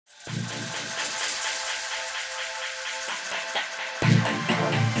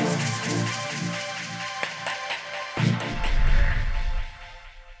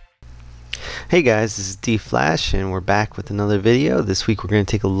Hey guys, this is Deeflash and we're back with another video. This week we're going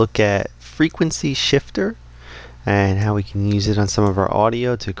to take a look at frequency shifter and how we can use it on some of our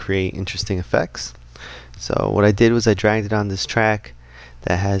audio to create interesting effects. So what I did was I dragged it on this track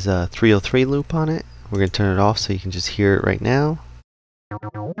that has a 303 loop on it. We're going to turn it off so you can just hear it right now.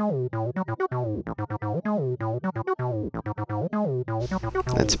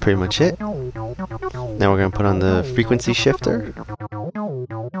 That's pretty much it. Now we're going to put on the frequency shifter.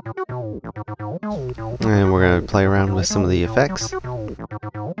 And we're going to play around with some of the effects.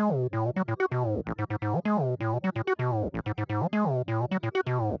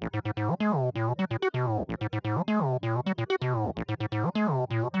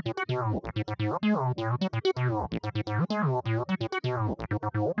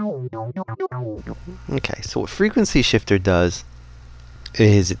 Okay, so what frequency shifter does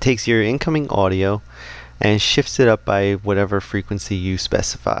is it takes your incoming audio and shifts it up by whatever frequency you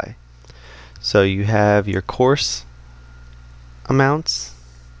specify. So you have your coarse amounts,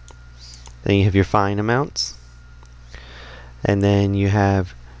 then you have your fine amounts, and then you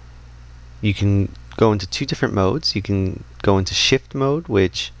can go into two different modes. You can go into shift mode,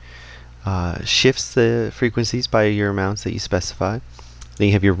 which shifts the frequencies by your amounts that you specify. Then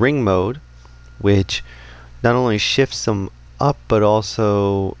you have your ring mode, which not only shifts them up but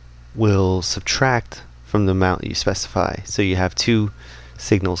also will subtract from the amount that you specify. So you have two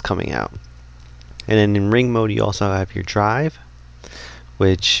signals coming out. And then in ring mode you also have your drive,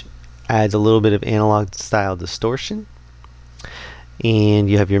 which adds a little bit of analog style distortion. And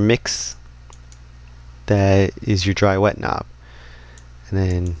you have your mix, that is your dry wet knob. And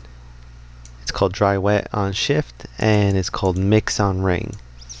then it's called dry wet on shift and it's called mix on ring.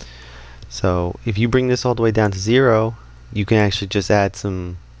 So if you bring this all the way down to 0, you can actually just add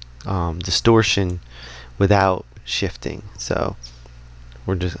some distortion without shifting. So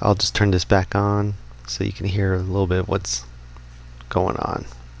I'll just turn this back on so you can hear a little bit of what's going on.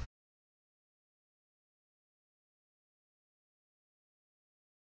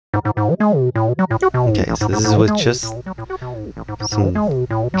 Okay, so this is with just some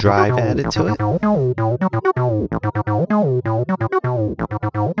drive added to it.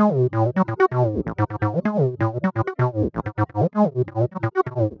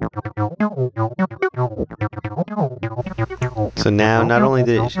 So now not only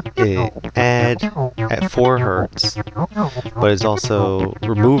did it add at 4 Hertz, but it's also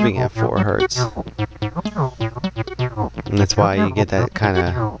removing at 4 Hertz. And that's why you get that kind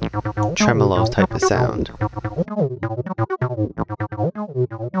of tremolo type of sound.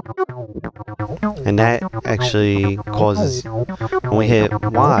 And that actually causes, when we hit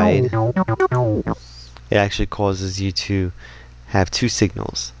wide, it actually causes you to have 2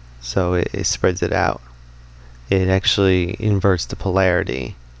 signals. So it spreads it out. It actually inverts the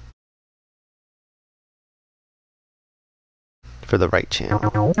polarity for the right channel.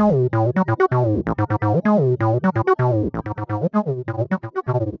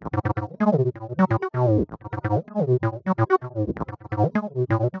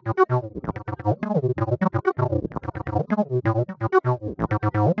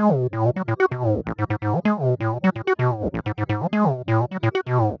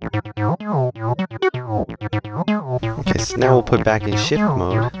 Okay, so now we'll put back in shift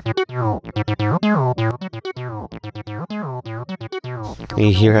mode. And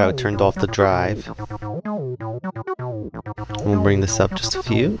you hear how it turned off the drive. We'll bring this up just a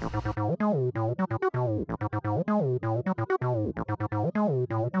few.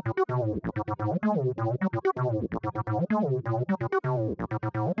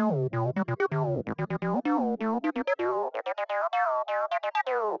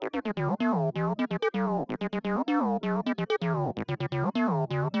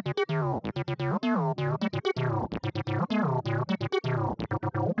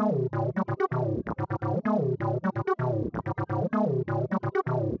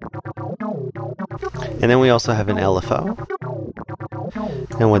 And then we also have an LFO.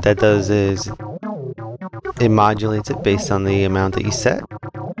 And what that does is it modulates it based on the amount that you set.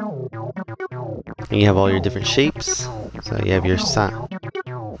 And you have all your different shapes. So you have your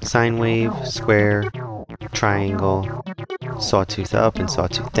sine wave, square, triangle, sawtooth up and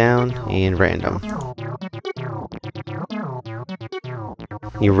sawtooth down, and random.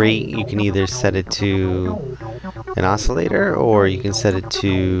 Your rate, you can either set it to an oscillator or you can set it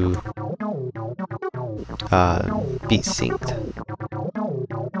to beat synced.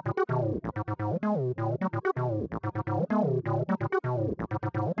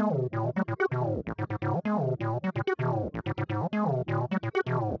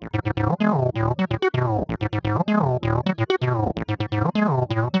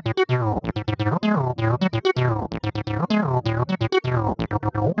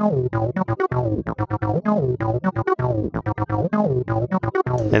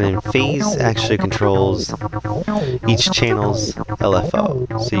 phase actually controls each channel's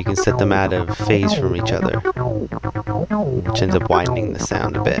LFO, so you can set them out of phase from each other, which ends up widening the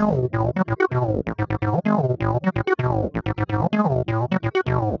sound a bit.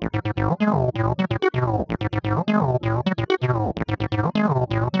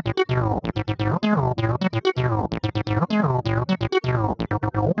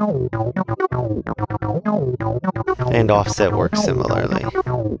 And offset works similarly.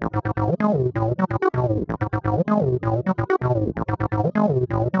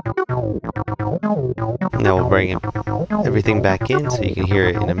 Now we'll bring everything back in so you can hear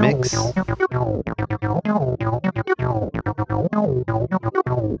it in a mix.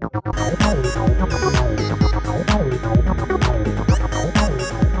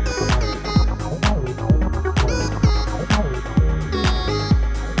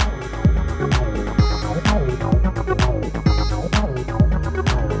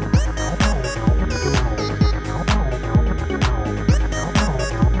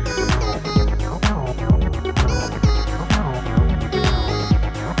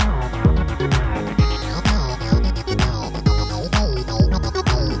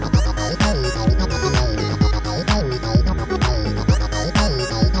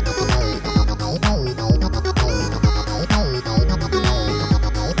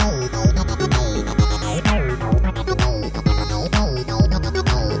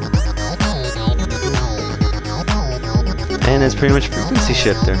 And it's pretty much a frequency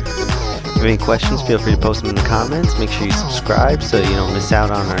shifter. If you have any questions, feel free to post them in the comments. Make sure you subscribe so you don't miss out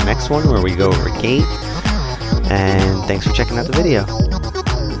on our next one where we go over gate. And thanks for checking out the video.